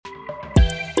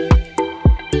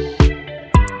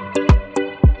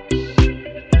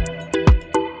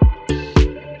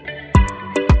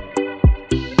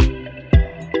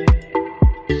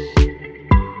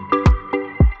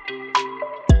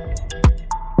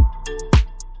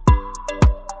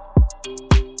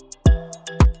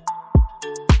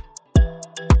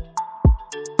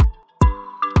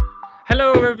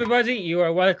everybody. You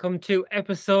are welcome to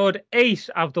episode 8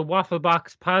 of the Waffle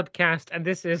Box podcast, and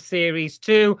this is series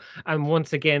 2. And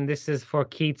once again, this is for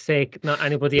Keith's sake, not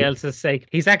anybody else's sake.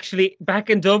 He's actually back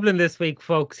in Dublin this week,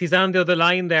 folks. He's on the other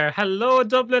line there. Hello,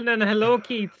 Dublin, and hello,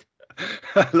 Keith.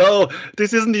 Hello.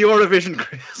 This isn't the Eurovision,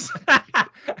 Chris.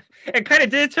 It kind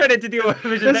of did turn into the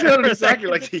Eurovision. That sounded exactly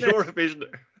like the Eurovision.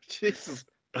 Jesus.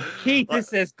 Keith,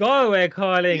 this is Galway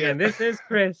calling, and this is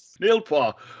Chris.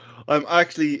 Nilpa. I'm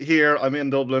actually here. I'm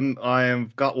in Dublin.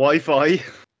 I've got Wi-Fi.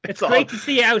 It's great to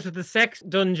see you out of the sex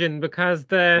dungeon because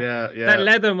that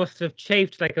leather must have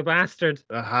chafed like a bastard.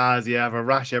 It has, yeah. I have a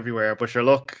rash everywhere. But sure,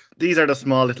 look, these are the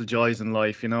small little joys in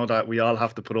life, you know, that we all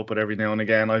have to put up with every now and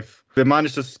again. I've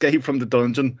managed to escape from the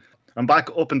dungeon. I'm back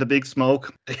up in the big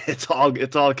smoke. It's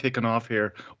all kicking off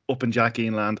here up in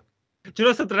Jackeen land. Do you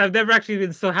know something? I've never actually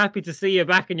been so happy to see you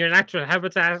back in your natural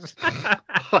habitat.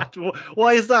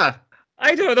 Why is that?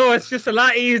 I don't know. It's just a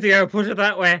lot easier, put it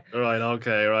that way. Right,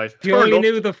 okay, right. You only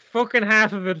knew the fucking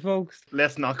half of it, folks.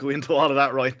 Let's not go into all of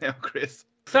that right now, Chris.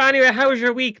 So anyway, how's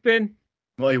your week been?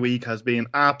 My week has been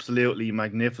absolutely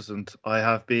magnificent. I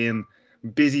have been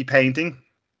busy painting.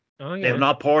 Oh, yeah.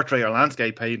 Not portrait or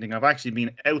landscape painting. I've actually been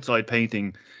outside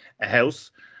painting a house.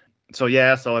 So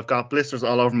I've got blisters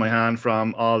all over my hand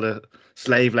from all the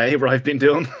slave labour I've been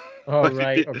doing. Oh,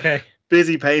 right, okay.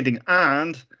 Busy painting,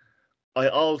 and I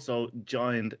also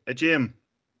joined a gym.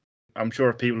 I'm sure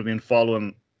if people have been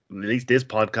following at least this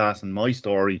podcast and my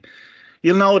story,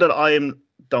 you'll know that I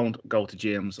don't go to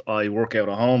gyms. I work out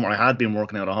at home, or I had been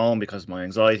working out at home because of my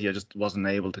anxiety. I just wasn't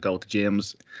able to go to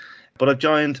gyms. But I've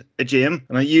joined a gym,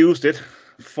 and I used it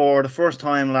for the first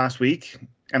time last week.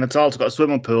 And it's also got a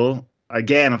swimming pool.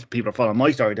 Again, if people are following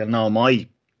my story, they'll know my,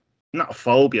 not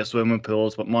phobia swimming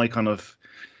pools, but my kind of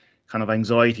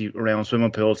anxiety around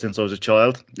swimming pools since I was a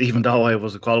child. Even though I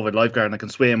was a qualified lifeguard and I can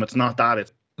swim, it's not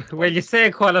that. Well, you say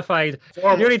qualified. You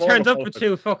only turned up for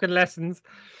 2 fucking lessons.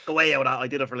 Go way out of that. I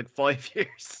did it for like 5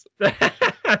 years.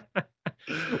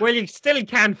 Well, you still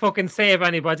can't fucking save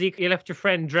anybody. You left your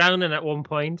friend drowning at one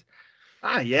point.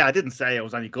 Yeah, I didn't say I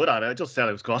was any good at it. I just said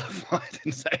I was qualified. I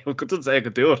didn't say I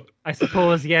could do it. I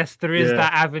suppose, yes, there is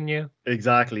that avenue.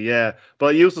 Exactly, yeah. But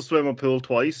I used the swimming pool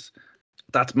twice.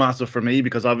 That's massive for me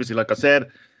because obviously, like I said,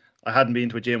 I hadn't been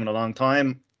to a gym in a long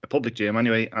time, a public gym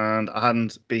anyway, and I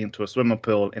hadn't been to a swimming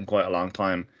pool in quite a long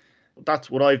time.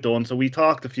 That's what I've done. So we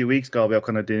talked a few weeks ago about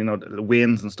kind of doing the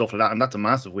wins and stuff like that, and that's a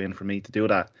massive win for me to do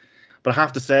that. But I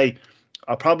have to say,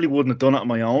 I probably wouldn't have done it on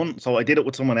my own, so I did it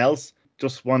with someone else.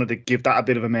 Just wanted to give that a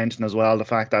bit of a mention as well, the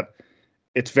fact that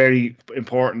it's very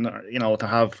important, you know, to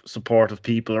have supportive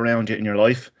people around you in your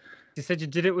life. You said you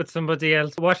did it with somebody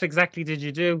else. What exactly did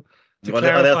you do? To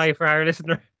clarify for our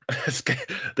listener.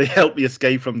 They helped me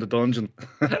escape from the dungeon.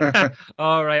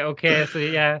 All right, okay, so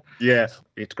yeah. Yeah,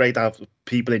 it's great to have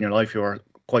people in your life who are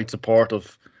quite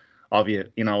supportive of you,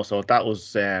 you know, so that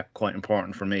was quite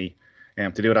important for me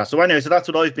to do that. So anyway, so that's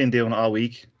what I've been doing all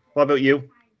week. What about you?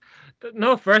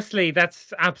 No, firstly,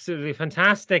 that's absolutely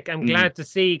fantastic. I'm glad to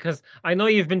see, because I know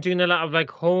you've been doing a lot of like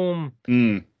home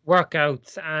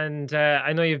workouts, and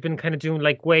I know you've been kind of doing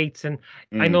like weights, and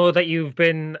I know that you've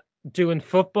been doing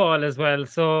football as well.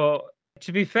 So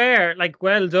to be fair, like,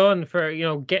 well done for, you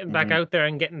know, getting back out there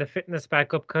and getting the fitness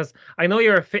back up, because I know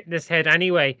you're a fitness head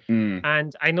anyway,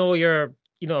 and I know you're,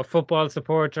 you know, a football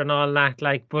supporter and all that,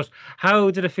 like, but how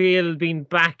did it feel being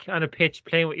back on a pitch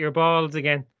playing with your balls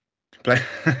again? Play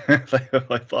with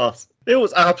my balls. It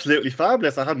was absolutely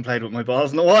fabulous. I hadn't played with my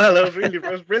balls in a while. It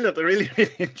was brilliant. I really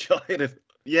enjoyed it.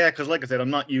 Yeah, because like I said,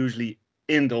 I'm not usually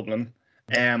in Dublin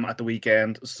at the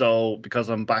weekend. So because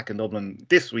I'm back in Dublin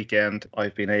this weekend,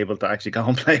 I've been able to actually go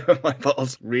and play with my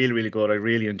balls. Really, really good. I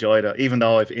really enjoyed it. Even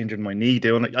though I've injured my knee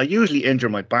doing it. I usually injure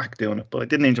my back doing it, but I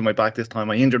didn't injure my back this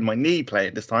time. I injured my knee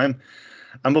playing this time.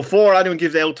 And before anyone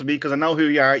gives out to me, because I know who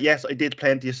you are, yes, I did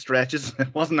plenty of stretches.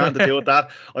 It wasn't nothing to do with that.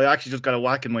 I actually just got a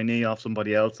whack in my knee off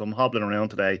somebody else. I'm hobbling around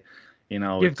today. You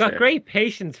know, you've got great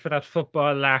patience for that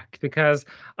football lack, because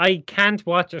I can't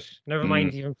watch it. Never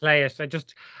mind even play it.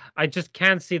 I just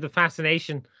can't see the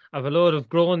fascination of a load of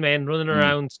grown men running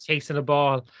around chasing a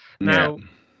ball. Now,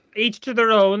 each to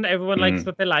their own. Everyone likes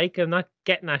what they like. I'm not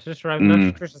getting at it, or I'm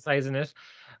not criticizing it.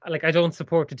 Like, I don't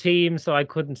support the team, so I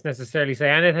couldn't necessarily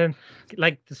say anything.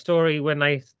 Like the story when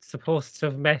I supposed to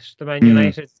have met the Man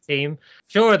United team.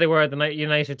 Sure, they were the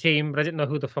United team, but I didn't know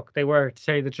who the fuck they were, to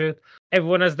tell you the truth.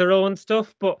 Everyone has their own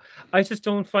stuff, but I just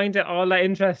don't find it all that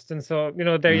interesting. So, you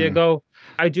know, there you go.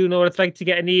 I do know what it's like to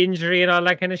get a knee injury and all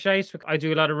that kind of shit. I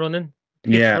do a lot of running.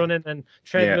 Yeah. running and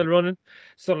treadmill running.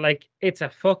 So like it's a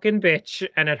fucking bitch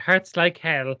and it hurts like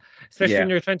hell, especially when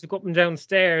you're trying to go up and down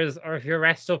stairs, or if you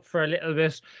rest up for a little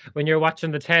bit when you're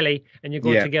watching the telly and you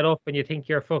go to get up and you think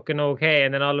you're fucking okay,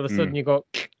 and then all of a sudden you go,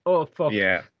 oh fuck.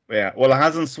 Yeah. Well, it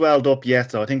hasn't swelled up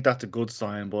yet, so I think that's a good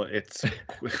sign, but it's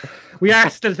We are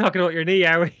still talking about your knee,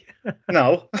 are we?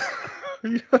 No.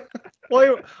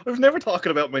 Why? I've never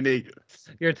talking about my knee.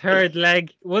 Your third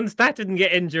leg. Once that didn't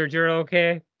get injured, you're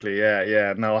okay.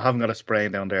 Yeah. No, I haven't got a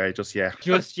sprain down there just yet.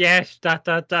 Just yet.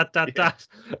 Dot.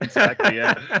 Exactly.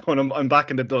 Yeah. When I'm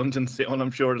back in the dungeon soon,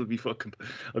 I'm sure I'll be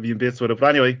in bits with it. But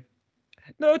anyway.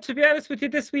 No, to be honest with you,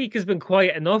 this week has been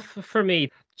quiet enough for me.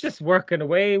 Just working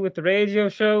away with the radio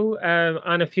show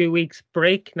on a few weeks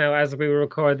break now as we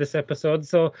record this episode.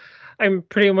 So I'm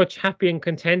pretty much happy and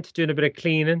content doing a bit of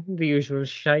cleaning, the usual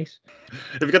shite.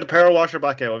 Have you got the power washer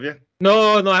back out, have you?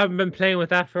 No, I haven't been playing with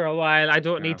that for a while. I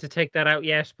don't need to take that out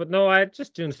yet. But no, I'm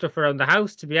just doing stuff around the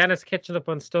house, to be honest, catching up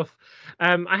on stuff.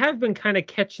 I have been kind of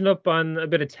catching up on a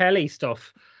bit of telly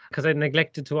stuff, because I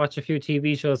neglected to watch a few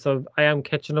TV shows, so I am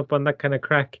catching up on that kind of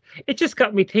crack. It just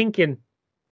got me thinking,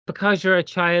 because you're a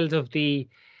child of the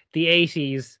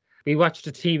 80s, we watched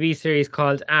a TV series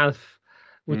called Alf,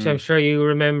 which I'm sure you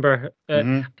remember.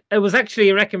 It was actually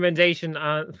a recommendation.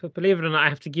 Believe it or not, I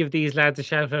have to give these lads a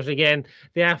shout out again.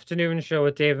 The afternoon show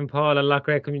with Dave and Paul on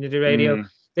Loughrea Community Radio.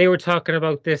 They were talking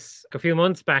about this a few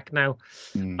months back now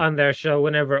on their show,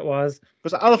 whenever it was.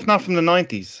 Was Alf not from the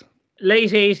 90s?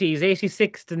 Late 80s,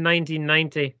 86 to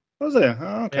 1990. Was it?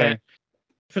 Oh, okay. Yeah.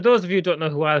 For those of you who don't know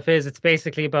who Alf is, it's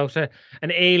basically about an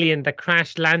alien that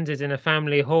crash landed in a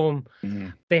family home.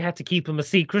 They had to keep him a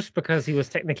secret because he was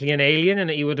technically an alien, and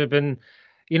he would have been,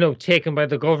 taken by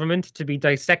the government to be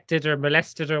dissected or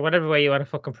molested or whatever way you want to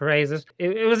fucking phrase it.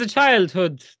 It was a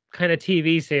childhood kind of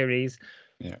TV series.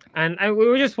 Yeah. And we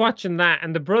were just watching that,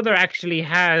 and the brother actually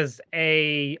has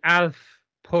a Alf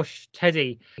plush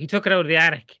teddy. He took it out of the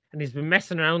attic and he's been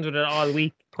messing around with it all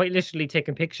week, quite literally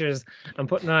taking pictures and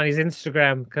putting it on his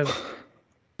Instagram, because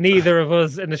neither of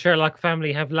us in the Sherlock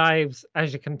family have lives,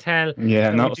 as you can tell.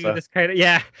 Yeah, we do this kind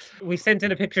of, we sent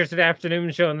in a picture to the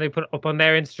afternoon show and they put it up on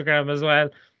their Instagram as well.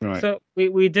 Right. So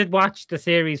we did watch the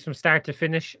series from start to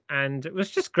finish, and it was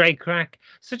just great crack.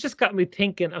 So it just got me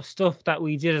thinking of stuff that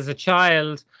we did as a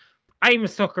child. I'm a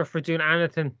sucker for doing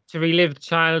anything to relive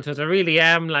childhood. I really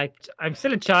am. Like, I'm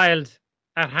still a child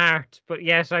at heart, but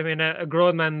yet I'm in a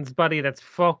grown man's body that's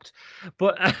fucked.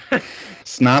 But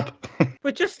snap.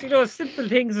 But just simple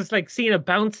things. It's like seeing a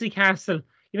bouncy castle.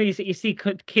 You see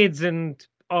kids and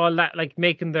all that, like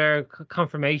making their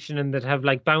confirmation, and that have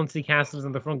like bouncy castles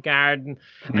in the front garden,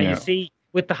 and you see,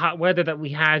 with the hot weather that we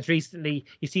had recently,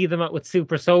 you see them out with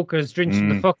super soakers drenching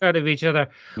the fuck out of each other,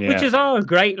 which is all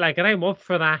great. Like, and I'm up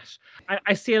for that.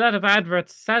 I see a lot of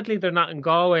adverts. Sadly, they're not in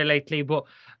Galway lately, but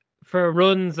for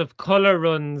runs of colour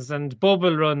runs and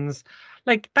bubble runs,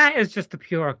 like, that is just the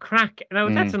pure crack. Now,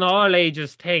 that's an all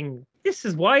ages thing. This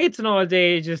is why it's an all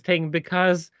ages thing,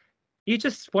 because you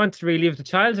just want to relive the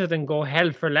childhood and go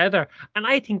hell for leather. And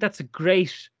I think that's a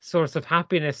great source of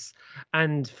happiness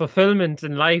and fulfillment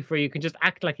in life, where you can just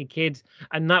act like a kid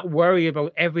and not worry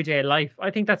about everyday life. I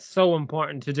think that's so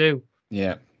important to do.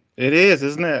 Yeah, it is,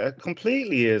 isn't it? It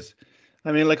completely is.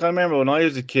 I mean, like, I remember when I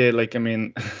was a kid, like, I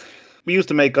mean, we used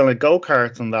to make like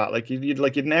go-karts and that. Like,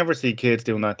 you'd never see kids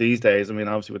doing that these days. I mean,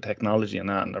 obviously with technology and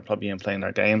that, and they're probably playing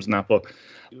their games and that, but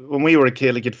when we were a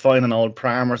kid, like, you'd find an old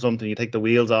pram or something, you take the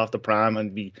wheels off the pram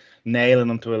and be nailing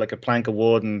them to like a plank of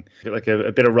wood and like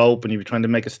a bit of rope, and you'd be trying to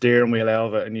make a steering wheel out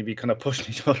of it, and you'd be kind of pushing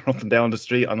each other up and down the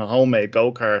street on a homemade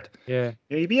go-kart. Yeah,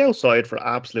 you'd be outside for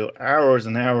absolute hours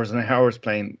and hours and hours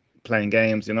playing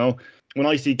games. When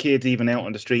I see kids even out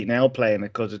on the street now playing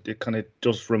it, because it kind of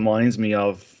just reminds me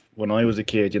of when I was a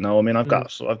kid. I mean, I've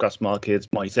got small kids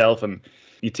myself, and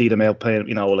you see them out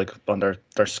playing, like on their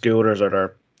scooters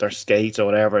or their skates or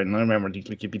whatever. And I remember,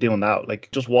 like, you'd be doing that, like,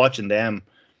 just watching them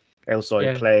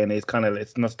outside playing.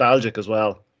 It's nostalgic as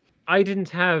well. I didn't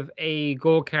have a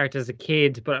go-kart as a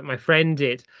kid, but my friend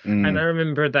did. And I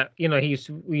remember that,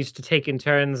 we used to take in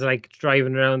turns, like,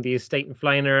 driving around the estate and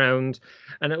flying around.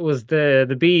 And it was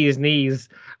the bee's knees.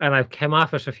 And I've come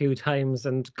off it a few times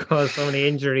and caused so many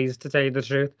injuries, to tell you the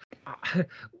truth.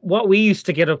 What we used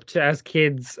to get up to as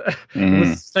kids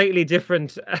was slightly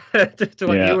different to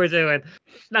what you were doing.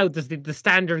 Now, the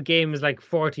standard game is like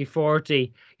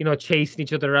 40-40, chasing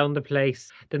each other around the place.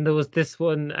 Then there was this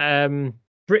one,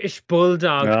 British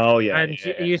Bulldog. Oh, yeah. And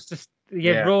you used to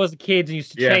You had rows of kids and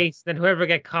used to Yeah. chase. Then whoever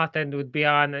get caught, then would be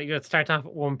on. You'd start off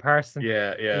with one person.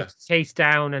 Yeah, You yeah. used to chase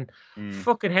down and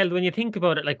fucking hell. When you think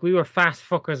about it, like we were fast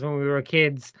fuckers when we were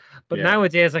kids, but Yeah.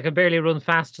 nowadays I can barely run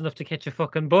fast enough to catch a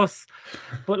fucking bus.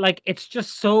 But like, it's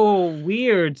just so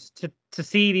weird to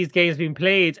see these games being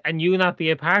played and you not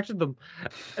be a part of them.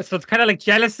 So it's kind of like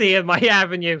jealousy in my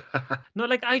avenue. No,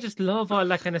 like I just love all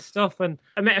that kind of stuff. And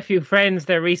I met a few friends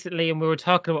there recently and we were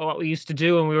talking about what we used to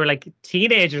do when we were like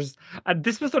teenagers. And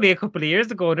this was only a couple of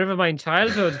years ago, never mind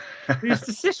childhood. We used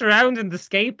to sit around in the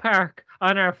skate park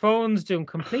on our phones doing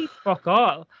complete fuck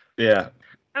all. Yeah.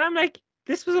 And I'm like,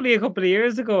 this was only a couple of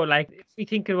years ago. Like, if we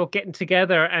thinking about getting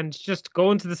together and just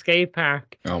going to the skate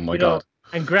park. Oh my God.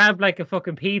 And grab like a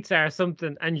fucking pizza or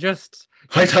something and just.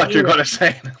 I thought you were gonna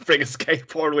say bring a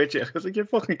skateboard with you. I was like, you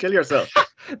fucking kill yourself.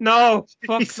 No,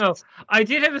 fuck no. I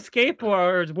did have a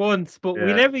skateboard once, but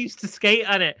we never used to skate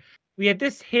on it. We had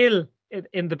this hill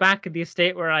in the back of the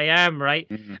estate where I am,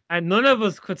 right? And none of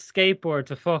us could skateboard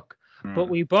to fuck. But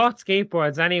we bought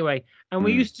skateboards anyway. And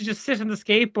we used to just sit on the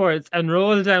skateboards and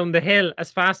roll down the hill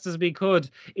as fast as we could,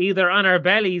 either on our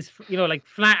bellies, like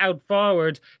flat out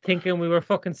forward, thinking we were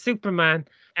fucking Superman.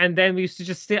 And then we used to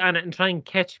just sit on it and try and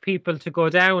catch people to go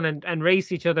down and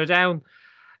race each other down.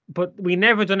 But we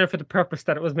never done it for the purpose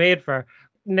that it was made for.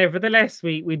 Nevertheless,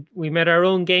 we made our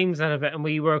own games out of it and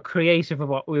we were creative of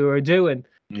what we were doing.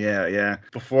 Yeah, yeah.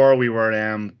 Before we were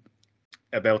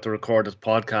about to record this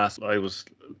podcast, I was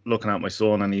looking at my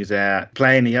son and he's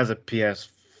playing. He has a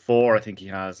PS4, I think he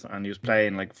has, and he was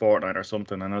playing like Fortnite or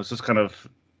something. And I was just kind of,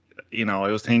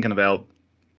 I was thinking about,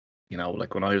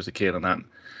 like when I was a kid and that.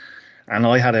 And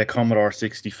I had a Commodore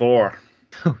 64.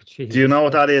 Oh, Jesus. Do you know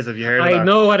what that is? Have you heard of that? I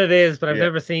know what it is, but I've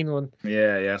never seen one.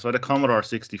 Yeah, yeah. So I had a Commodore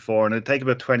 64 and it'd take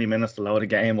about 20 minutes to load a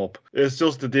game up. It's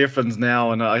just the difference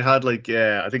now. And I had I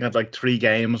think I had like 3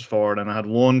 games for it. And I had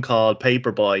one called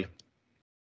Paperboy.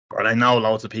 And I know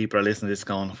loads of people are listening to this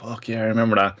going, fuck yeah, I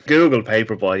remember that. Google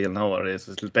Paperboy, you'll know what it is.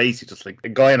 It's basically just like a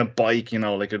guy on a bike,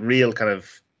 like a real kind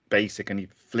of basic, and he's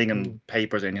flinging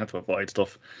papers in. You have to avoid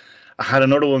stuff. I had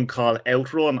another one called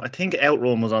Outrun. I think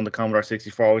Outrun was on the Commodore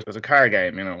 64. It was a car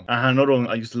game, I had another one.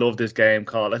 I used to love this game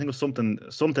called, I think it was something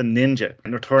Ninja,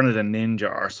 Return of the Ninja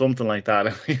or something like that.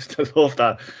 I used to love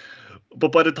that.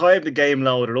 But by the time the game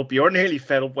loaded up, you're nearly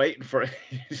fed up waiting for it.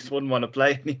 You just wouldn't want to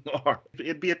play anymore.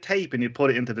 It'd be a tape, and you'd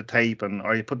put it into the tape,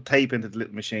 or you put tape into the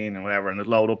little machine and whatever, and it'd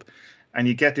load up, and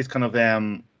you get this kind of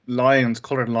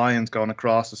coloured lines going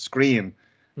across the screen,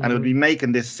 and it would be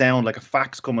making this sound like a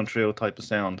fax coming through type of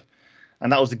sound.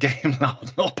 And that was the game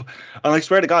loading up. And I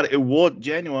swear to God, it would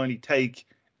genuinely take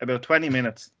about 20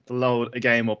 minutes to load a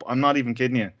game up. I'm not even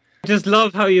kidding you. I just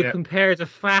love how you compare the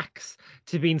fax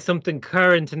to being something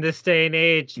current in this day and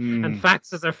age, and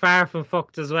faxes are far from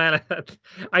fucked as well.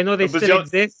 I know they still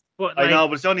exist, but I know,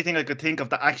 but it's the only thing I could think of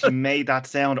that actually made that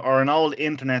sound, or an old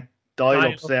internet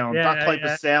dial-up sound. That type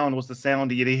of sound was the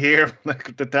sound that you'd hear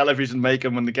like the television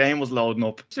making when the game was loading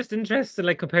up. It's just interesting,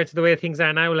 like compared to the way things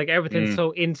are now. Like everything's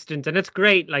so instant, and it's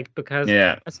great, like because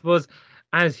I suppose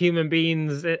as human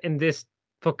beings in this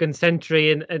fucking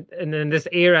century and in this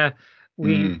era,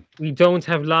 we don't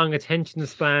have long attention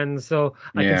spans, so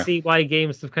I can see why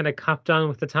games have kind of copped on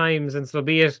with the times. And so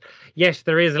be it, yes,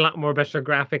 there is a lot more better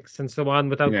graphics and so on,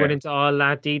 without going into all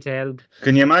that detail.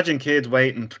 Can you imagine kids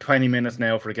waiting 20 minutes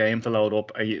now for a game to load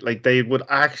up? They would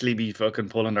actually be fucking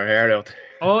pulling their hair out.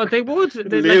 Oh, they would.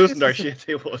 Losing their shit,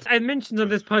 they would. I mentioned on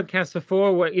this podcast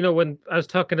before, when I was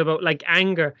talking about like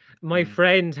anger, my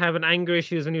friend having anger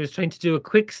issues when he was trying to do a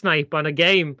quick snipe on a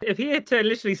game. If he had to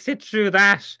literally sit through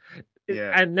that,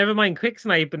 and never mind quick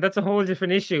snipe, and that's a whole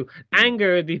different issue.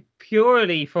 Anger would be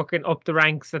purely fucking up the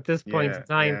ranks at this point in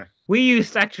time. Yeah. We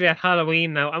used to actually at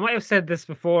Halloween now, I might have said this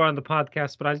before on the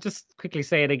podcast, but I'll just quickly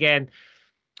say it again.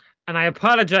 And I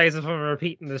apologize if I'm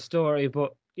repeating the story,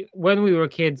 but when we were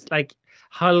kids, like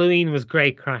Halloween was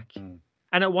great crack.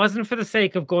 And it wasn't for the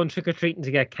sake of going trick-or-treating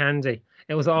to get candy.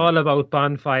 It was all about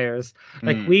bonfires.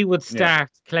 Like we would start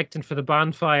collecting for the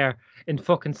bonfire in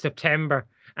fucking September.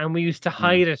 And we used to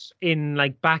hide it in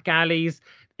like back alleys,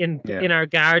 in our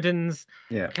gardens,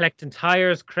 collecting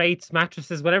tires, crates,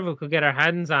 mattresses, whatever we could get our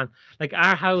hands on. Like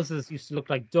our houses used to look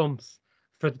like dumps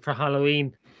for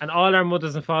Halloween, and all our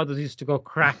mothers and fathers used to go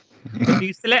crack. They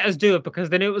used to let us do it because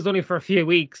they knew it was only for a few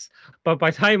weeks. But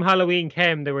by the time Halloween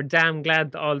came, they were damn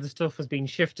glad that all the stuff was being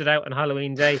shifted out on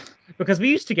Halloween Day, because we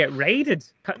used to get raided.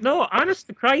 No, honest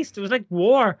to Christ, it was like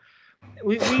war.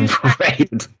 We used to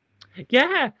raided.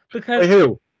 Yeah,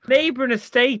 because neighbouring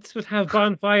estates would have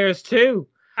bonfires too.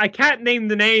 I can't name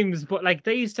the names, but like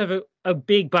they used to have a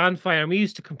big bonfire, and we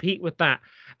used to compete with that.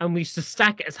 and we used to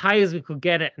stack it as high as we could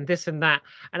get it, and this and that,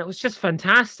 and it was just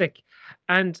fantastic.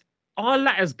 And all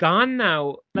that is gone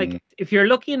now. Like, if you're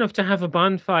lucky enough to have a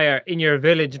bonfire in your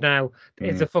village now,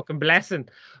 it's a fucking blessing.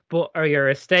 Or your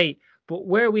estate. But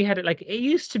where we had it, like, it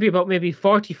used to be about maybe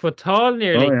 40 foot tall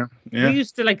nearly. Oh, yeah. We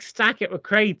used to like stack it with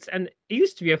crates, and it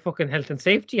used to be a fucking health and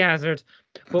safety hazard.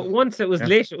 But once it was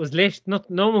lit, it was lit.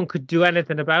 No one could do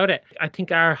anything about it. I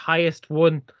think our highest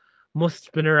one must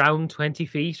have been around 20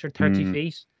 feet or 30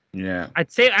 feet. Yeah.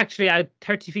 I'd say actually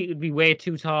 30 feet would be way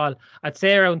too tall. I'd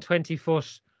say around 20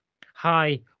 foot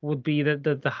high would be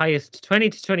the highest. 20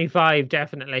 to 25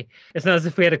 definitely. It's not as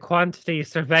if we had a quantity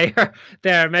surveyor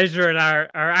there measuring our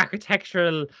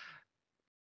architectural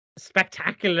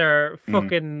spectacular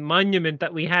fucking monument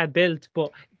that we had built,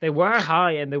 but they were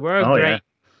high and they were great. Yeah.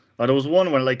 Well, there was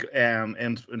one where, like,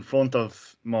 in front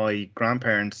of my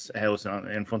grandparents' house,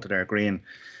 in front of their green,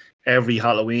 every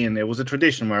Halloween it was a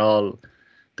tradition where all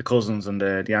the cousins and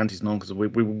the aunties and uncles,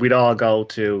 we'd all go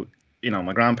to, you know,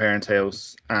 my grandparents'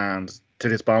 house and to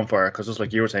this bonfire, because just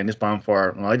like you were saying, this bonfire,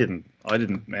 and I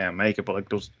didn't make it, but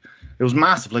like it was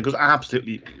massive, like it was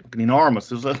absolutely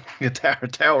enormous. It was like a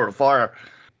tower of fire.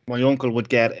 My uncle would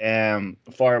get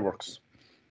fireworks,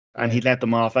 and he'd let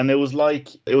them off, and it was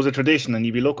a tradition, and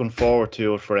you'd be looking forward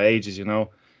to it for ages, you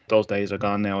know. Those days are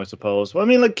gone now, I suppose. Well, I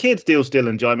mean, like, kids do still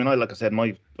enjoy. I mean, like I said,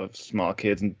 I have small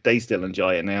kids, and they still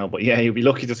enjoy it now. But yeah, you'd be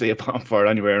lucky to see a bonfire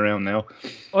anywhere around now.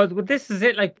 Oh, but this is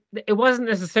it. Like, it wasn't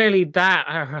necessarily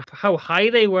that how high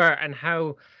they were and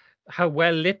how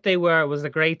well lit they were was a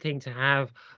great thing to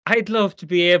have. I'd love to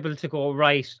be able to go,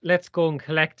 right, let's go and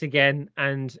collect again,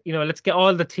 and, you know, let's get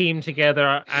all the team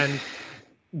together and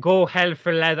go hell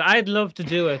for leather. I'd love to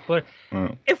do it, but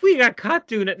if we got caught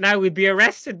doing it now, we'd be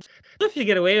arrested. Stuff you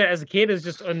get away with as a kid is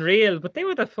just unreal, but they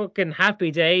were the fucking happy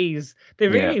days. They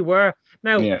really were.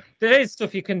 Now, there is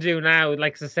stuff you can do now,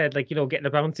 like I said, like, you know, getting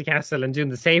a bouncy castle and doing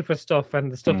the safer stuff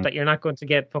and the stuff that you're not going to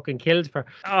get fucking killed for.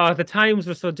 Oh, the times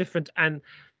were so different. And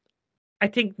I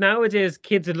think nowadays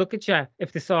kids would look at you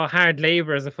if they saw hard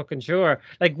labor as a fucking chore.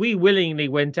 Like, we willingly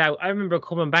went out. I remember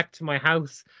coming back to my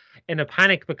house in a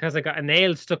panic because I got a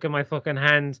nail stuck in my fucking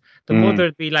hand. The mother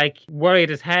would be like worried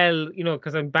as hell, you know,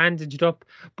 because I'm bandaged up.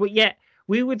 But yet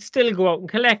we would still go out and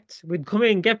collect. We'd come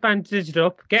in, get bandaged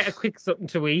up, get a quick something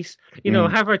to eat, you know,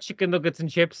 have our chicken nuggets and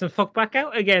chips and fuck back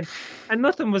out again. And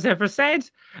nothing was ever said.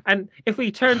 And if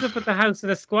we turned up at the house in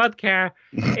a squad car,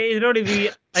 it'd only be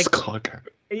like... Squad car.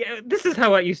 Yeah, this is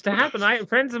how it used to happen.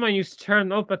 Friends of mine used to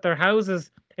turn up at their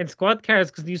houses in squad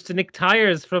cars because they used to nick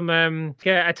tires from a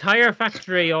tire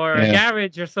factory or a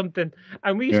garage or something,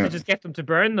 and we used to just get them to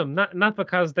burn them, not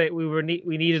because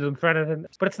we needed them for anything.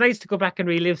 But it's nice to go back and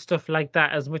relive stuff like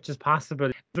that as much as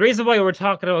possible. The reason why we're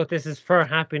talking about this is for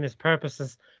happiness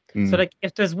purposes. So, like,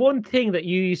 if there's one thing that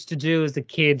you used to do as a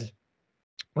kid,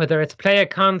 whether it's play a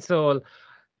console,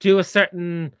 do a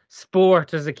certain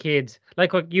sport as a kid,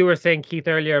 like what you were saying, Keith,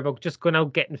 earlier about just going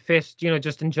out getting fit, you know,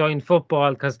 just enjoying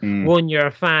football because one, you're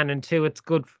a fan, and two, it's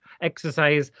good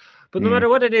exercise. But no matter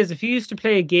what it is, if you used to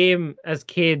play a game as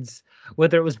kids,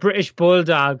 whether it was British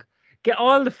Bulldog, get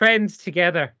all the friends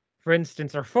together, for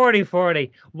instance, or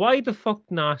 40-40, why the fuck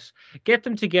not? Get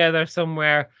them together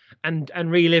somewhere and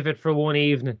relive it for one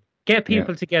evening. Get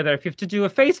people together. If you have to do a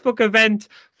Facebook event,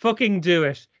 fucking do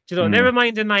it. You know, never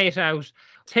mind a night out.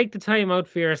 Take the time out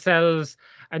for yourselves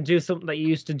and do something that you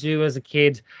used to do as a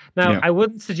kid. Now, I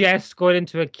wouldn't suggest going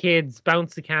into a kid's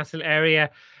bouncy castle area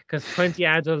because 20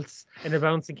 adults in a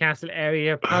bouncy castle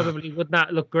area probably would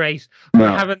not look great. No.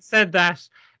 But having said that,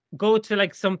 go to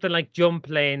like something like jump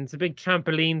lanes, a big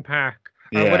trampoline park,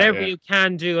 or whatever you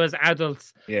can do as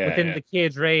adults within the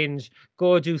kids' range.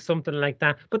 Go do something like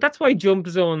that. But that's why jump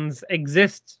zones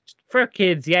exist for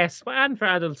kids, yes, and for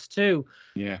adults too.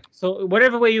 Yeah. So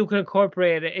whatever way you can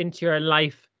incorporate it into your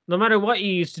life, no matter what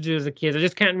you used to do as a kid, I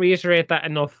just can't reiterate that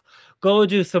enough. Go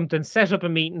do something, set up a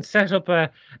meeting, set up a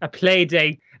play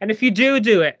date. And if you do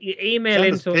it, you email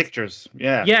in pictures.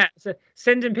 Yeah. Yeah. So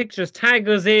send in pictures, tag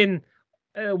us in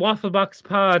Wafflebox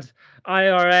Pod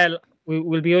IRL.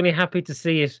 We'll be only happy to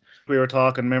see it. We were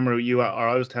talking, remember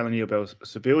I was telling you about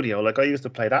Subbuteo. Like, I used to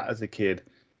play that as a kid.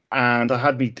 And I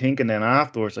had me thinking then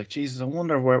afterwards, like, Jesus, I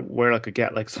wonder where I could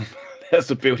get like some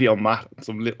Subbuteo mat,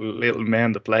 some little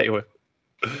men to play with.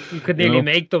 You could nearly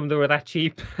make them; they were that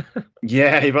cheap.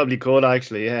 Yeah, you probably could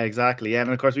actually. Yeah, exactly. Yeah,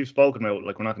 and of course we've spoken about,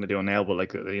 like, we're not going to do it now, but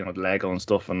like, you know, the Lego and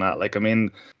stuff and that. Like, I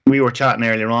mean, we were chatting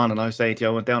earlier on, and I was saying to you,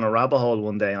 I went down a rabbit hole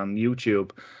one day on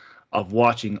YouTube of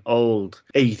watching old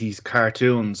 80s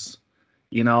cartoons.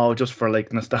 you know, just for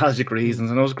like nostalgic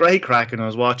reasons. And it was great crack. And I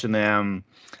was watching like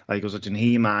I was watching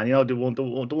He-Man, you know, the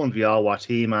ones we all watch,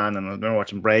 He-Man, and I remember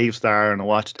watching Brave Star, and I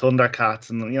watched Thundercats,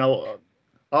 and you know,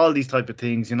 all these type of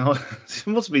things, you know. She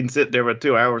must have been sitting there for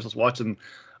 2 hours just watching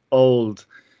old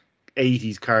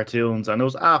 80s cartoons, and it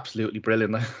was absolutely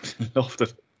brilliant. I loved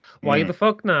it. Why the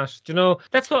fuck not? Do you know,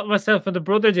 that's what myself and the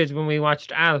brother did when we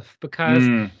watched Alf,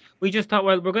 because we just thought,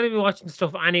 well, we're going to be watching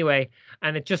stuff anyway,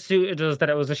 and it just suited us that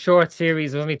it was a short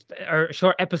series, it was only or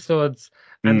short episodes,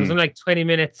 and it was only like 20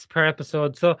 minutes per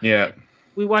episode. So Yeah.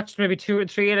 we watched maybe 2 or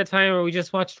 3 at a time, or we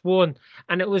just watched one,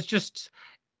 and it was just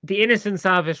the innocence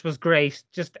of it was great.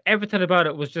 Just everything about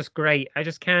it was just great. I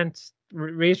just can't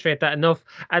reiterate that enough.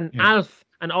 And Alf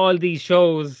and all these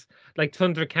shows like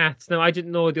Thundercats. Now, I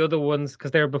didn't know the other ones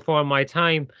because they were before my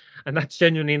time, and that's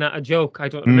genuinely not a joke. I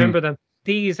don't remember them.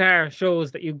 These are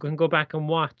shows that you can go back and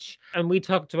watch. And we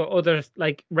talked about other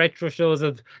like retro shows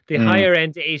of the higher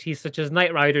end 80s, such as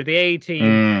Knight Rider, the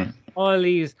A-Team, all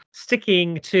these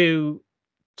sticking to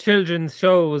children's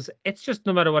shows. It's just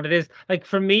no matter what it is. Like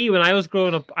for me, when I was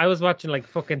growing up, I was watching like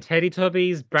fucking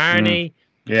Teletubbies, Barney.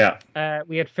 Yeah.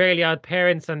 We had Fairly Odd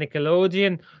Parents on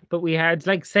Nickelodeon, but we had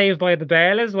like Saved by the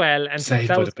Bell as well. And Saved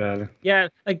by the Bell. Yeah,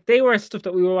 like they were stuff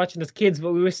that we were watching as kids,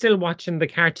 but we were still watching the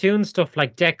cartoon stuff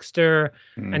like Dexter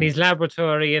and his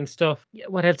laboratory and stuff.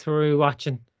 What else were we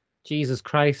watching? Jesus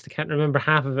Christ, I can't remember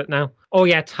half of it now. Oh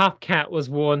yeah, Top Cat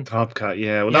was one. Top Cat,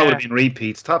 yeah. Well, that would have been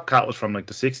repeats. Top Cat was from like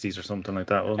the 60s or something like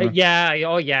that, wasn't it? Yeah,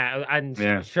 oh yeah. And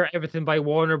sure, everything by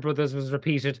Warner Brothers was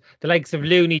repeated. The likes of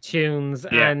Looney Tunes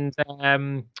and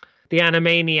the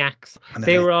Animaniacs.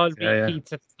 They were all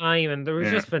repeats at the time, and they were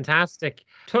just fantastic.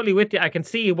 Totally with you. I can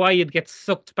see why you'd get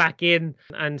sucked back in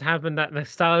and having that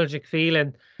nostalgic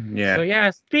feeling. Yeah. So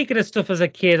yeah, speaking of stuff as a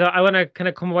kid, I want to kind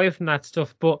of come away from that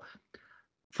stuff, but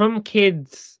from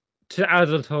kids to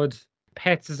adulthood,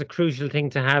 pets is a crucial thing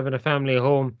to have in a family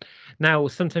home. Now,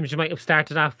 sometimes you might have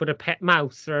started off with a pet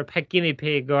mouse or a pet guinea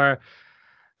pig, or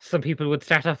some people would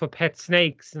start off with pet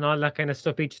snakes and all that kind of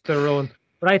stuff, each their own.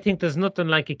 But I think there's nothing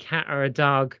like a cat or a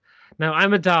dog. Now,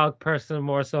 I'm a dog person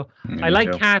more, so I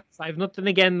like cats. I have nothing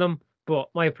against them, but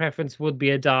my preference would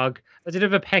be a dog. I did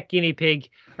have a pet guinea pig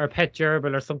or a pet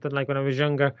gerbil or something like when I was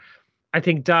younger. I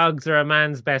think dogs are a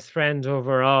man's best friend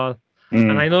overall.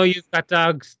 And I know you've got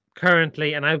dogs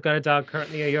currently, and I've got a dog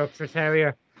currently, a Yorkshire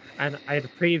Terrier. And I had a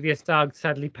previous dog,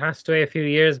 sadly passed away a few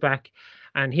years back,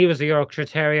 and he was a Yorkshire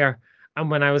Terrier. And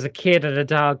when I was a kid, I had a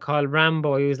dog called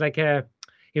Rambo. He was a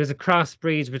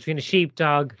crossbreed between a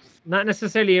sheepdog, not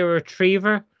necessarily a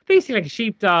retriever, basically like a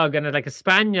sheepdog and like a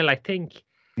spaniel, I think.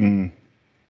 Now,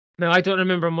 I don't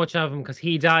remember much of him because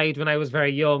he died when I was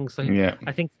very young. So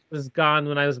I think he was gone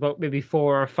when I was about maybe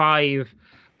 4 or 5.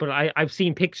 But I've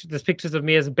seen pictures. There's pictures of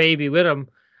me as a baby with him,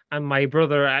 and my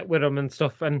brother with him and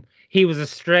stuff. And he was a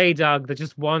stray dog that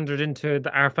just wandered into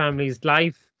our family's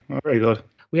life. Oh, very good.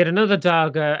 We had another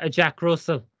dog, a Jack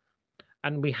Russell,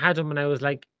 and we had him when I was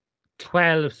like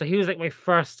 12. So he was like my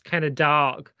first kind of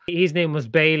dog. His name was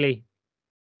Bailey,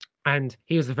 and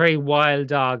he was a very wild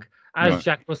dog, as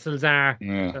Jack Russells are.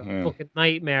 A fucking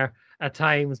nightmare at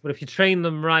times. But if you train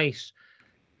them right,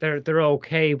 they're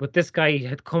okay. But this guy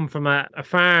had come from a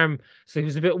farm, so he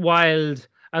was a bit wild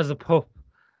as a pup.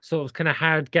 So it was kind of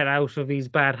hard to get out of these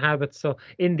bad habits. So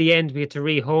in the end, we had to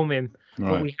rehome him.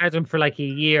 Right. But we had him for like a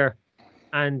year,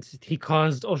 and he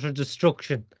caused utter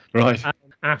destruction. Right. And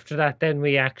after that, then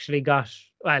we actually got,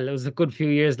 well, it was a good few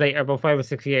years later, about 5 or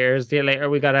 6 years later,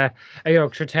 we got a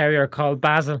Yorkshire Terrier called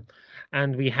Basil,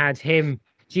 and we had him.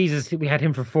 Jesus, we had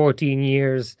him for 14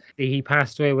 years. He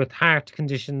passed away with heart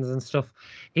conditions and stuff.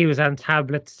 He was on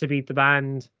tablets to beat the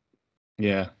band.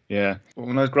 Yeah.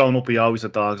 When I was growing up, we always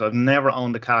had dogs. I've never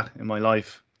owned a cat in my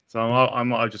life. So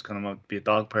I just kind of be a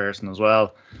dog person as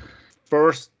well.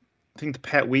 First, I think the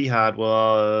pet we had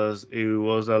was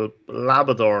a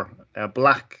Labrador, a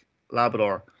black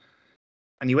Labrador.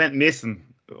 And he went missing.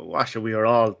 Gosh, we were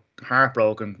all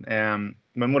heartbroken.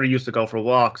 My mother used to go for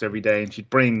walks every day, and she'd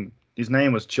bring... His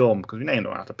name was Chum, because we named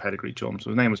him after pedigree Chum, so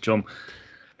his name was Chum.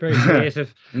 Very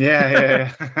creative.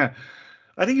 Yeah.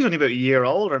 I think he was only about a year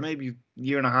old, or maybe a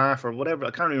year and a half, or whatever.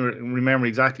 I can't remember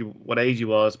exactly what age he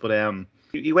was, but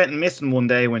he went missing one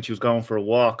day when she was going for a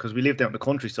walk, because we lived out in the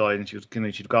countryside, and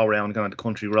she'd go around kind of the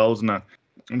country roads and that.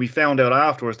 And we found out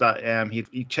afterwards that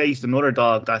he chased another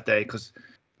dog that day, because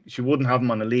she wouldn't have him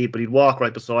on the lead, but he'd walk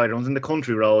right beside her. It was in the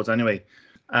country roads anyway.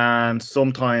 And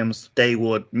sometimes they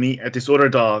would meet at this other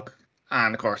dog.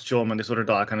 And, of course, Chum and this other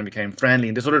dog kind of became friendly.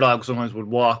 And this other dog sometimes would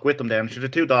walk with them down. So the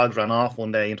two dogs ran off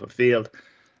one day into a field.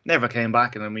 Never came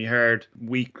back. And then we heard a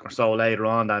week or so later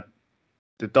on that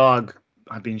the dog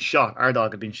had been shot. Our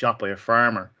dog had been shot by a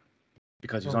farmer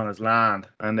because he was on his land.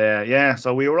 And yeah,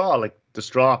 so we were all like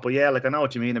distraught. But yeah, like I know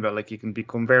what you mean about like you can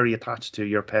become very attached to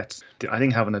your pets. I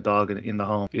think having a dog in the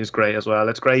home is great as well.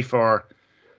 It's great for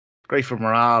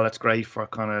morale. It's great for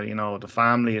kind of, you know, the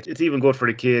family. It's even good for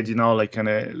the kids, you know, like kind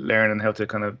of learning how to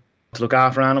kind of to look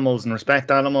after animals and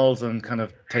respect animals and kind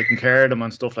of taking care of them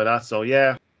and stuff like that. So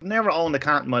yeah, never owned a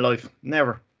cat in my life.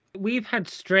 Never. We've had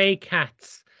stray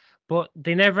cats, but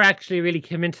they never actually really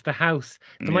came into the house.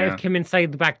 They might have come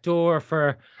inside the back door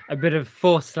for a bit of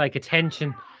fuss, like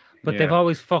attention, but they've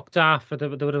always fucked off, or they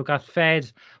would have got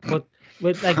fed. But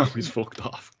with like always fucked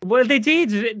off. Well, they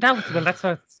did. That's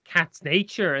what cat's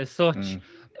nature as such.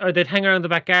 Or they'd hang around the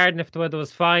back garden if the weather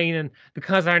was fine, and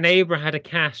because our neighbour had a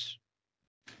cat,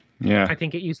 I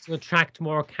think it used to attract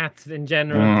more cats in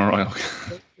general. Oh, right,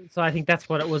 okay. So I think that's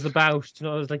what it was about. You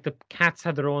know, it was like the cats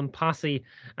had their own posse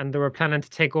and they were planning to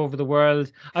take over the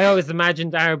world. I always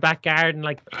imagined our back garden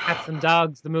like Cats and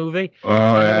Dogs, the movie. Oh,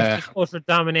 yeah. There was just utter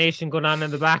domination going on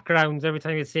in the background every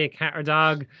time you see a cat or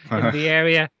dog in the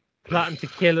area plotting to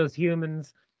kill us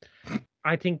humans.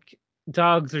 I think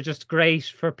dogs are just great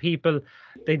for people.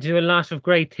 They do a lot of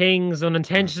great things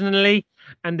unintentionally,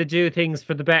 and they do things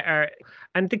for the better.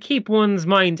 And to keep one's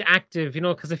mind active, you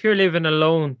know, because if you're living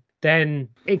alone, then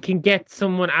it can get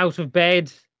someone out of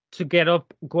bed to get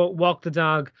up, go walk the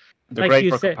dog. They're great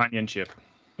for companionship.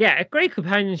 Yeah, a great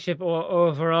companionship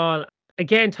overall.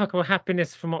 Again, talking about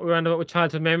happiness from what we were on about with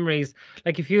childhood memories.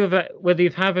 Like if you have whether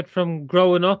you've had it from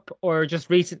growing up or just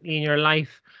recently in your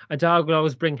life, a dog will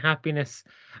always bring happiness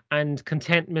and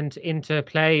contentment into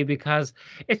play because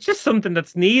it's just something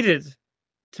that's needed.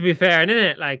 To be fair, isn't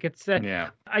it? Like it's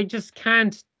I just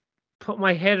can't put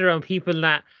my head around people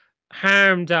that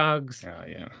harm dogs. Yeah.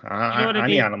 You know what I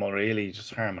Any mean? animal really,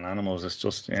 just harming animals. It's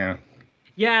just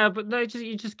Yeah, but no,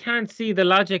 you just can't see the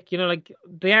logic. You know, like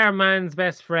they are man's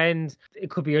best friend. It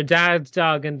could be your dad's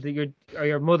dog and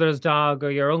your mother's dog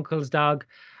or your uncle's dog,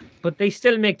 but they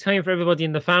still make time for everybody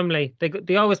in the family.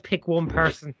 They always pick one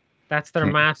person. That's their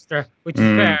master, which is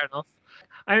fair enough.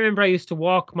 I remember I used to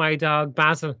walk my dog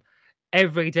Basil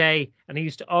every day, and he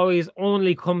used to always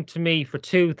only come to me for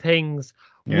two things.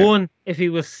 One, if he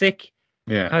was sick,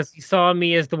 because he saw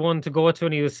me as the one to go to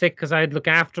when he was sick, because I'd look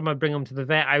after him, I'd bring him to the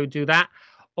vet, I would do that.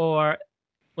 Or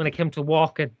when it came to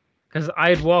walking, because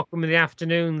I'd walk him in the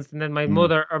afternoons, and then my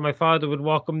mother or my father would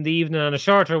walk him in the evening on a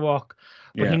shorter walk.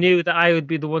 But he knew that I would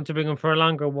be the one to bring him for a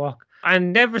longer walk. I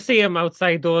never see him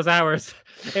outside those hours.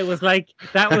 It was like,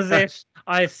 that was it.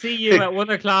 I see you at 1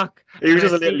 o'clock. He was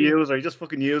just a little user. He just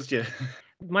fucking used you.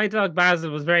 My dog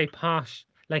Basil was very posh.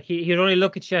 Like he'd only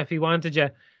look at you if he wanted you.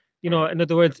 You know, in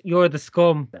other words, you're the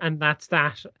scum, and that's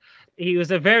that. He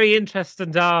was a very interesting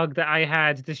dog that I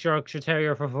had, this Yorkshire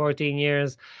Terrier, for 14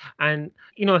 years. And,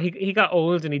 you know, he got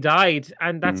old and he died.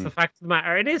 And that's the fact of the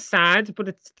matter. It is sad, but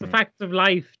it's the fact of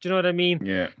life. Do you know what I mean?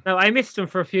 Yeah. Now, I missed him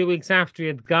for a few weeks after he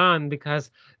had gone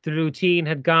because the routine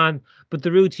had gone. But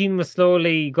the routine was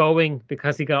slowly going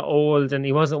because he got old and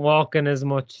he wasn't walking as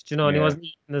much, you know, and he wasn't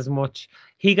eating as much.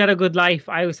 He got a good life.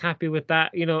 I was happy with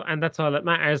that, you know, and that's all that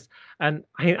matters. And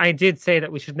I did say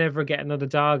that we should never get another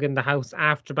dog in the house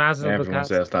after Basil. Everyone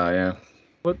says that, yeah.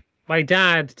 But my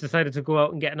dad decided to go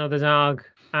out and get another dog,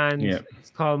 and it's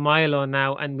called Milo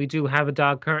now, and we do have a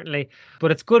dog currently.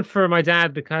 But it's good for my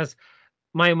dad because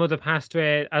my mother passed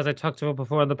away, as I talked about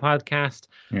before on the podcast.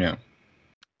 Yeah.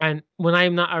 And when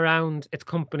I'm not around, it's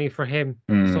company for him.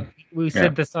 So we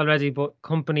said this already, but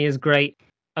company is great.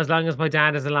 As long as my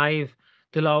dad is alive,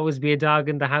 there'll always be a dog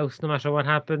in the house, no matter what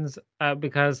happens,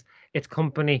 because it's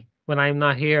company when I'm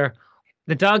not here.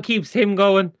 The dog keeps him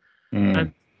going,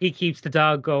 and he keeps the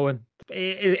dog going.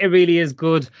 It really is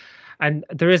good. And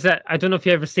there is I don't know if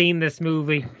you've ever seen this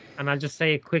movie, and I'll just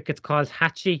say it quick. It's called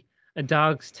Hatchie, A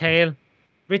Dog's Tale.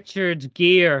 Richard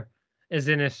Gere is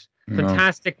in it.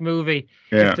 Fantastic movie.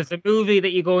 If there's a movie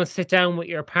that you go and sit down with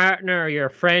your partner or your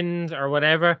friend or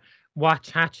whatever,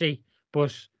 watch Hatchie,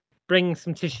 but bring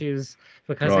some tissues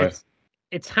because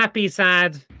it's happy,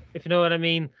 sad, if you know what I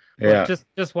mean. Yeah. But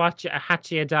just watch it. A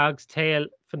Hatchie, A Dog's Tale.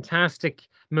 Fantastic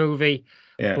movie,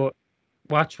 but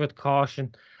watch with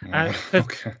caution.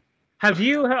 Okay. Have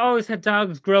you always had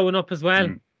dogs growing up as well?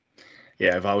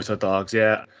 Yeah, I've always had dogs.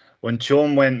 Yeah. When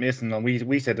Chum went missing, and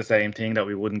we said the same thing, that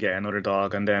we wouldn't get another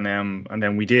dog, and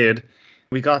then we did.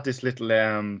 We got this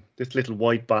little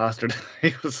white bastard.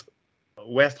 He was a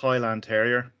West Highland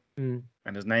Terrier, and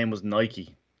his name was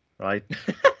Nike, right?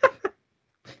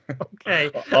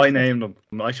 Okay. I named him.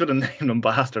 I should have named him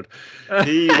Bastard.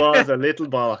 He was a little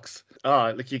bollocks.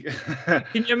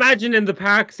 Can you imagine in the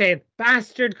park saying,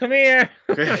 "Bastard, come here"?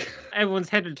 Everyone's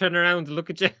head will turn around to look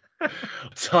at you.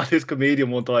 saw this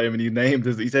comedian one time, and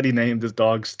he said he named his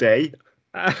dog Stay.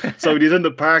 So when he's in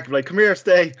the park, like, come here,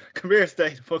 Stay.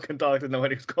 The fucking dog didn't know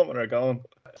when he was coming or going.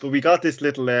 But we got this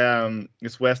little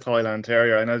this West Highland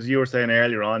Terrier, and as you were saying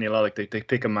earlier on, like they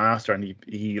pick a master, and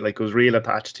he like was real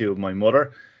attached to my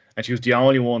mother, and she was the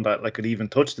only one that like could even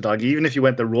touch the dog. Even if you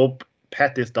went to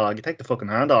pet this dog, you take the fucking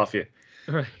hand off you.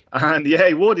 Right. And yeah,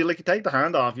 he would. He'd take the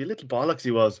hand off you. Little bollocks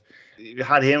he was. We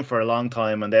had him for a long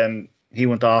time, and then he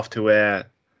went off to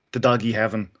the doggy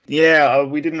heaven. Yeah,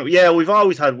 we didn't. Yeah, we've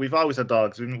always had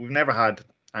dogs. We've never had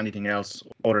anything else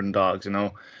other than dogs.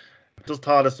 Just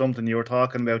thought of something. You were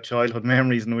talking about childhood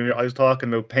memories, and I was talking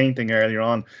about painting earlier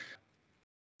on.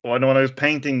 Well, I know when I was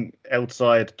painting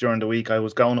outside during the week, I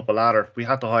was going up a ladder. We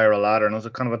had to hire a ladder, and it was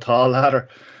a kind of a tall ladder.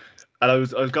 And I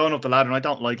was going up the ladder, and I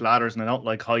don't like ladders, and I don't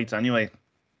like heights anyway.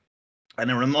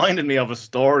 And it reminded me of a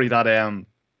story that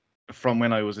from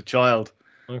when I was a child,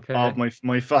 of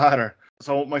my father.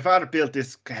 So my father built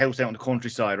this house out in the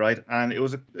countryside, right? And it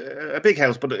was a big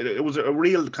house, but it was a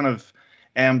real kind of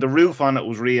the roof on it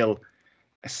was real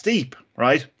steep,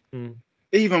 right?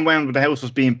 Even when the house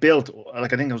was being built,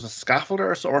 like I think it was a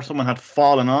scaffolder or someone had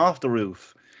fallen off the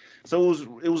roof. So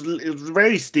it was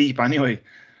very steep anyway.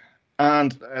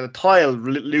 And a tile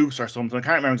loose or something. I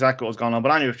can't remember exactly what was going on.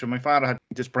 But anyway, my father had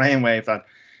this brainwave that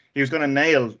he was going to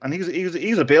nail, and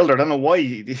he's a builder. I don't know why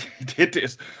he did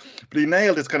this, but he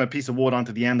nailed this kind of piece of wood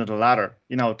onto the end of the ladder,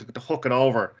 to hook it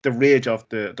over the ridge of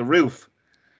the roof.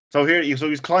 So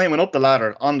he's climbing up the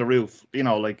ladder on the roof,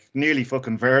 like nearly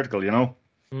fucking vertical,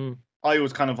 I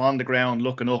was kind of on the ground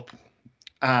looking up,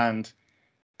 and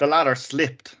the ladder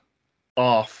slipped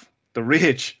off the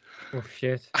ridge. Oh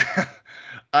shit.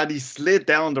 And he slid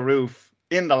down the roof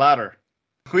in the ladder.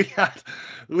 We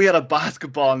had a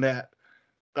basketball net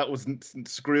that was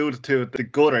screwed to the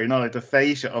gutter, like the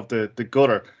fascia of the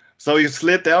gutter. So he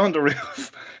slid down the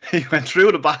roof. He went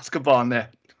through the basketball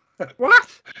net.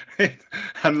 What?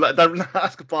 And the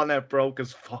basketball net broke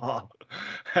his fall.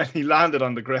 And he landed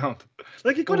on the ground.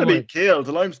 Like, he could have been killed,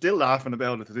 and I'm still laughing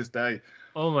about it to this day.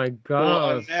 Oh my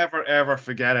God. I'll never ever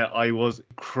forget it. I was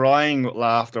crying with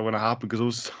laughter when it happened because it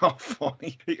was so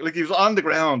funny. He was on the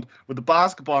ground with the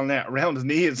basketball net around his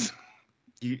knees.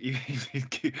 He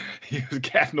was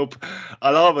getting up.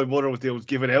 A lot of my mother was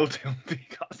giving out to him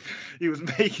because he was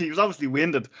obviously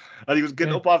winded, and he was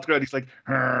getting up off the ground. He's like,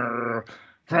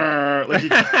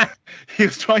 like he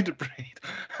was trying to breathe.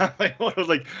 And my mother was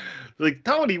like,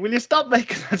 Tony, will you stop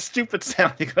making that stupid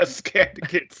sound? You gotta scare the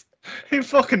kids. He was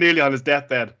fucking nearly on his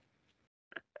deathbed.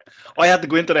 I had to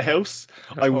go into the house.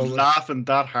 I was laughing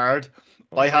that hard.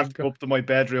 I had to go up to my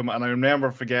bedroom, and I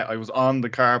I was on the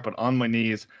carpet on my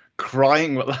knees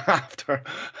crying with laughter.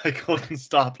 I couldn't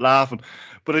stop laughing.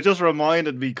 But it just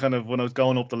reminded me kind of when I was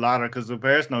going up the ladder, because the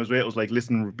person I was with was like,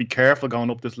 listen, be careful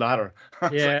going up this ladder. I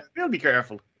was like, I'll be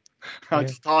careful. I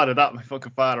just thought of that, my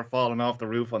fucking father falling off the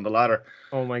roof on the ladder.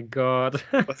 Oh my God.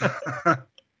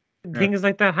 Things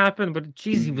like that happen, but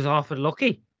geez, he was awful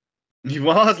lucky. He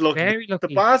was lucky. Very lucky.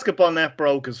 The basketball net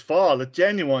broke his fall. It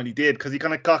genuinely did, because he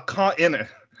kind of got caught in it,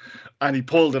 and he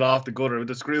pulled it off the gutter.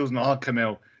 The screws and all came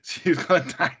out. So he was kind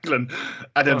of dangling,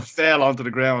 and then fell onto the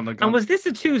ground. And was this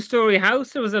a 2-story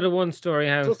house, or was it a 1-story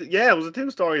house? Yeah, it was a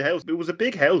 2-story house. It was a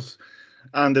big house,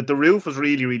 and the roof was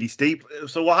really, really steep.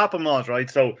 So what happened was,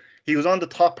 right, so he was on the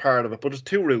top part of it, but there's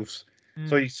 2 roofs.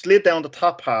 So he slid down the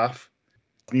top half,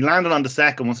 and he landed on the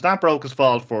second one. So that broke his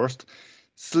fall first.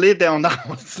 Slid down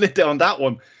that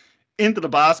one into the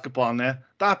basketball net.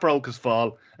 That broke his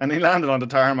fall, and he landed on the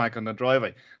tarmac on the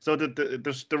driveway. So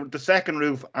the second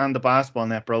roof and the basketball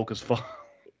net broke his fall.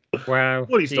 Wow.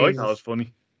 What he thought that was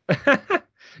funny.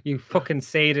 You fucking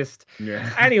sadist. Yeah.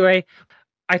 Anyway,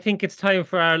 I think it's time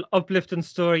for our uplifting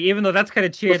story, even though that's kind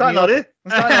of cheered me up. Was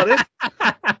that not it?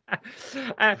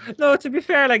 No, to be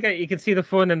fair, like you can see the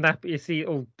fun in that, but you see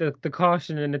the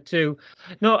caution in it too.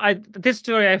 No, this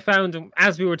story I found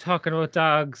as we were talking about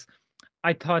dogs.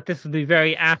 I thought this would be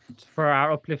very apt for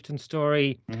our uplifting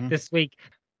story this week.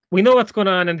 We know what's going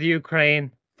on in the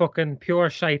Ukraine. Fucking pure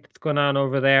shite that's going on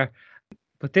over there.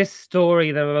 But this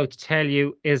story that I'm about to tell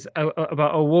you is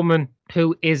about a woman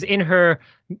who is in her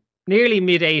nearly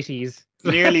mid-80s.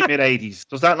 Nearly mid-80s.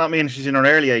 Does that not mean she's in her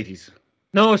early 80s?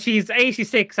 No, she's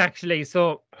 86 actually.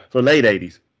 So late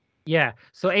 80s. Yeah.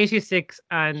 So 86,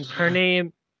 and her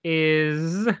name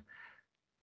is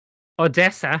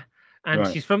Odessa, and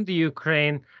she's from the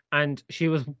Ukraine, and she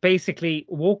was basically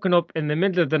woken up in the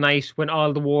middle of the night when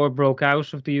all the war broke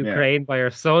out of the Ukraine by her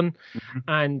son,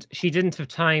 and she didn't have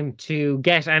time to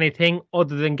get anything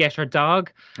other than get her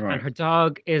dog, and her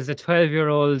dog is a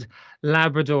 12-year-old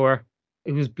Labrador.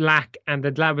 It was black, and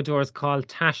the Labrador is called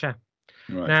Tasha.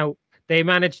 Right. Now, they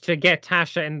managed to get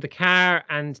Tasha in the car,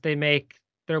 and they make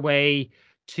their way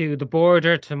to the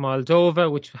border to Moldova,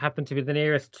 which happened to be the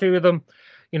nearest to them,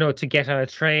 to get on a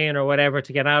train or whatever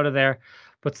to get out of there.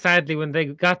 But sadly, when they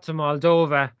got to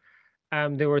Moldova,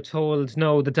 they were told,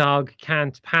 no, the dog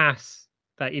can't pass,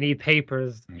 that you need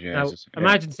papers. Jesus, now,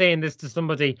 imagine saying this to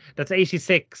somebody that's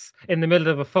 86 in the middle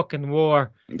of a fucking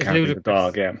war. It's can't ludicrous. be the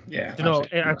dog, yeah.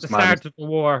 At the start of the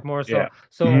war, more so. Yeah.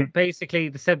 So basically,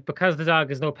 they said because the dog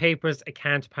has no papers, it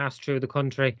can't pass through the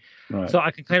country. Right. So I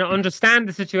can kind of understand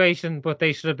the situation, but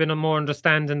they should have been more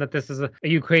understanding that this is a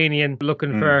Ukrainian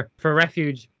looking for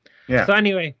refuge. Yeah. So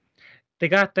anyway, they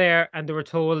got there and they were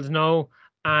told no,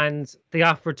 and they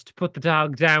offered to put the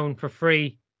dog down for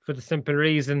free for the simple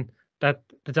reason that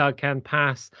the dog can't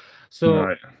pass.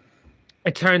 So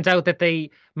it turns out that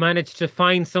they managed to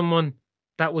find someone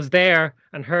that was there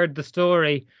and heard the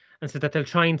story and said that they'll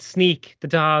try and sneak the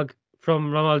dog from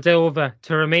Moldova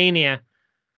to Romania.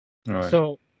 Right.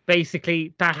 So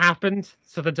basically that happened.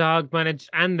 So the dog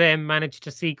managed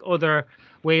to seek other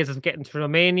ways of getting to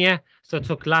Romania. So it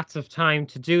took lots of time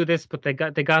to do this, but they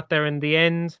got there in the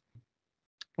end.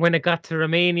 When it got to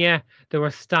Romania, they were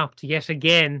stopped yet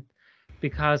again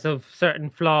because of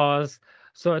certain flaws.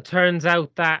 So it turns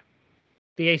out that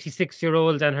the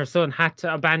 86-year-old and her son had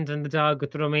to abandon the dog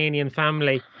with the Romanian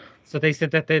family. So they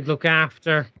said that they'd look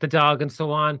after the dog and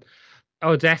so on.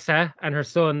 Odessa and her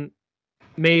son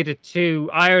made it to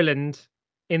Ireland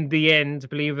in the end,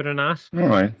 believe it or not. All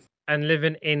right. And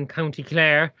living in County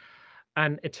Clare.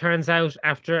 And it turns out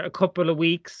after a couple of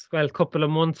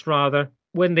months rather,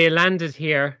 when they landed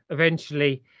here,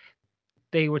 eventually,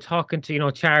 they were talking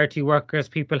to, charity workers,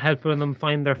 people helping them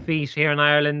find their feet here in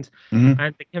Ireland. And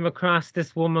they came across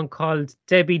this woman called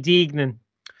Debbie Deignan,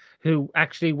 who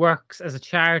actually works as a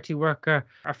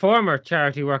former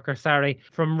charity worker,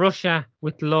 from Russia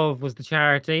with Love was the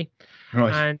charity.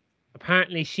 Right. And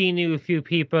apparently she knew a few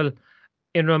people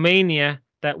in Romania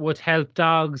that would help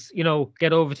dogs,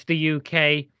 get over to the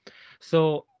UK.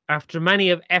 So after many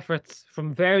of efforts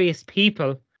from various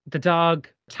people, the dog,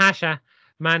 Tasha,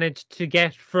 managed to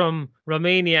get from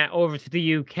Romania over to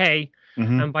the UK.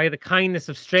 And by the kindness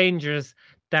of strangers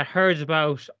that heard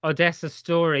about Odessa's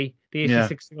story, the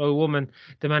 86-year-old woman,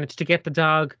 they managed to get the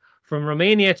dog from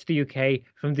Romania to the UK,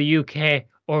 from the UK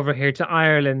over here to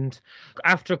Ireland.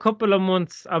 After a couple of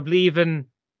months of leaving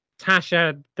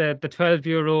Tasha, the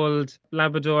 12-year-old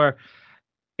Labrador,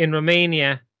 in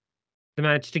Romania, they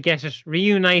managed to get it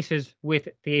reunited with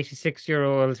the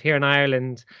 86-year-old here in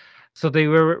Ireland. So they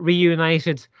were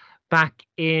reunited back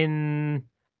in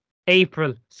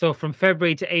April. So from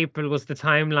February to April was the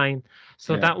timeline.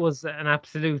 So that was an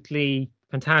absolutely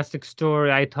fantastic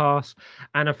story, I thought.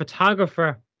 And a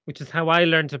photographer, which is how I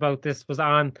learned about this, was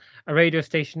on a radio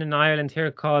station in Ireland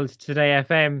here called Today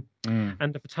FM.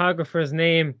 And the photographer's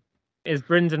name is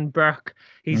Brendan Burke.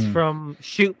 He's from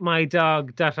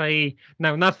shootmydog.ie.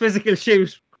 Now, not physical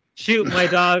shoot. Shoot my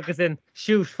dog as in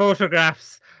shoot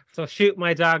photographs. So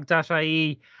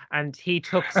shootmydog.ie, and he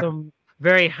took some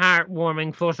very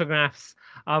heartwarming photographs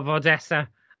of Odessa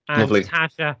and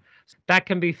Tasha. That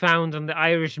can be found on the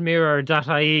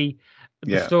irishmirror.ie.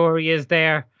 The story is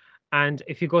there. And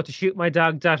if you go to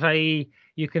shootmydog.ie,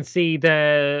 you can see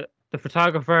the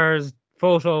photographer's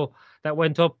photo that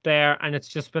went up there. And it's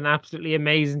just been absolutely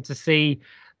amazing to see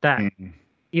that,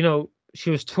 she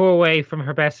was tore away from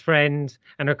her best friend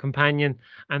and her companion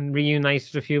and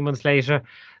reunited a few months later.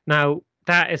 Now,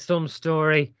 that is some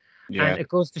story. Yeah. And it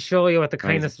goes to show you what the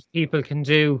kindness of people can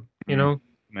do,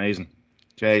 Amazing.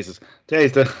 Jesus.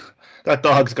 That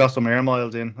dog's got some air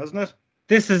miles in, hasn't it?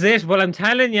 This is it. Well, I'm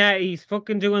telling you, he's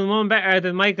fucking doing one better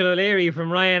than Michael O'Leary from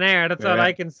Ryanair. That's all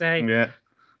I can say. Yeah.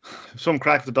 Some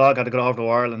crack the dog had to go over to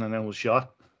Ireland and then was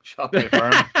shot. Shot by a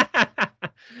farmer.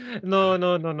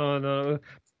 No.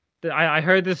 I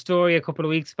heard this story a couple of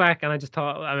weeks back and I just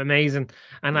thought amazing.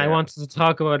 And I wanted to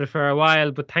talk about it for a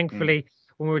while, but thankfully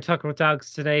when we were talking about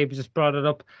dogs today, we just brought it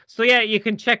up. So yeah, you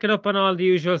can check it up on all the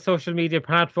usual social media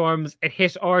platforms. It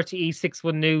hit RTE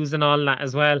 61 News and all that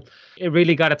as well. It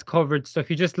really got its coverage. So if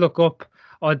you just look up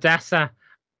Odessa,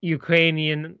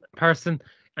 Ukrainian person,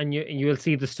 and you will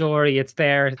see the story, it's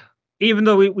there. Even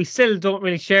though we still don't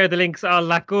really share the links all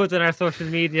that good on our social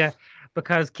media,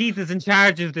 because Keith is in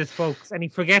charge of this, folks, and he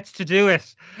forgets to do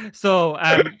it. So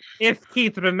if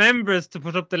Keith remembers to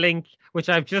put up the link, which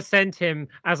I've just sent him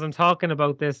as I'm talking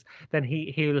about this, then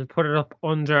he'll put it up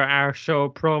under our show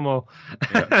promo.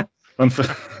 Yeah.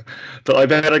 So I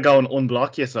better go and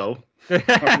unblock you, so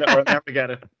I'll never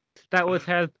get it. That would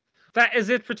help. That is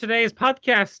it for today's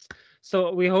podcast.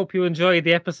 So we hope you enjoyed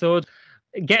the episode.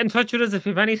 Get in touch with us if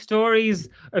you have any stories.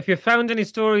 If you found any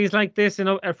stories like this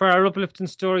for our uplifting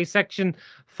story section,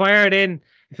 fire it in.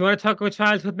 If you want to talk about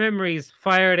childhood memories,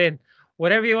 fire it in.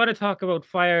 Whatever you want to talk about,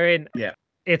 fire in. Yeah.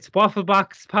 It's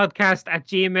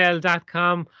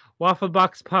waffleboxpodcast@gmail.com,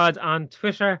 waffleboxpod on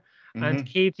Twitter, and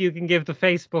Keith, you can give the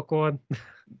Facebook one.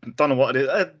 Don't know what it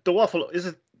is. Is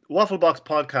it Wafflebox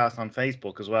Podcast on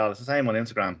Facebook as well? It's the same on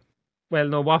Instagram. Well,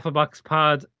 no,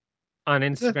 Waffleboxpod on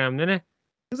Instagram, isn't it?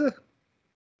 Is it?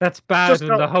 That's bad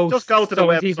when the host just go to the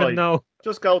website. Even know.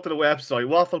 Just go to the website,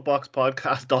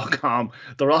 waffleboxpodcast.com.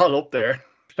 They're all up there.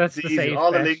 That's the safe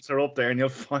all bet. the links are up there and you'll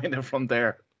find it from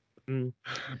there.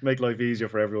 Make life easier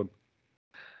for everyone.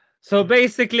 So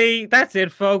basically, that's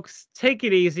it, folks. Take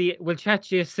it easy. We'll chat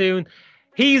to you soon.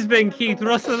 He's been Keith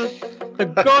Russell, the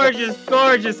gorgeous,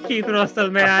 gorgeous Keith Russell,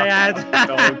 may I add.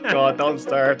 Oh, God, don't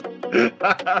start.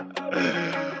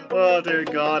 Oh, dear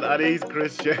God. And he's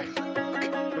Christian.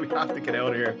 We have to get out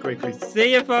of here quickly.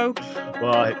 See you, folks.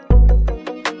 Bye.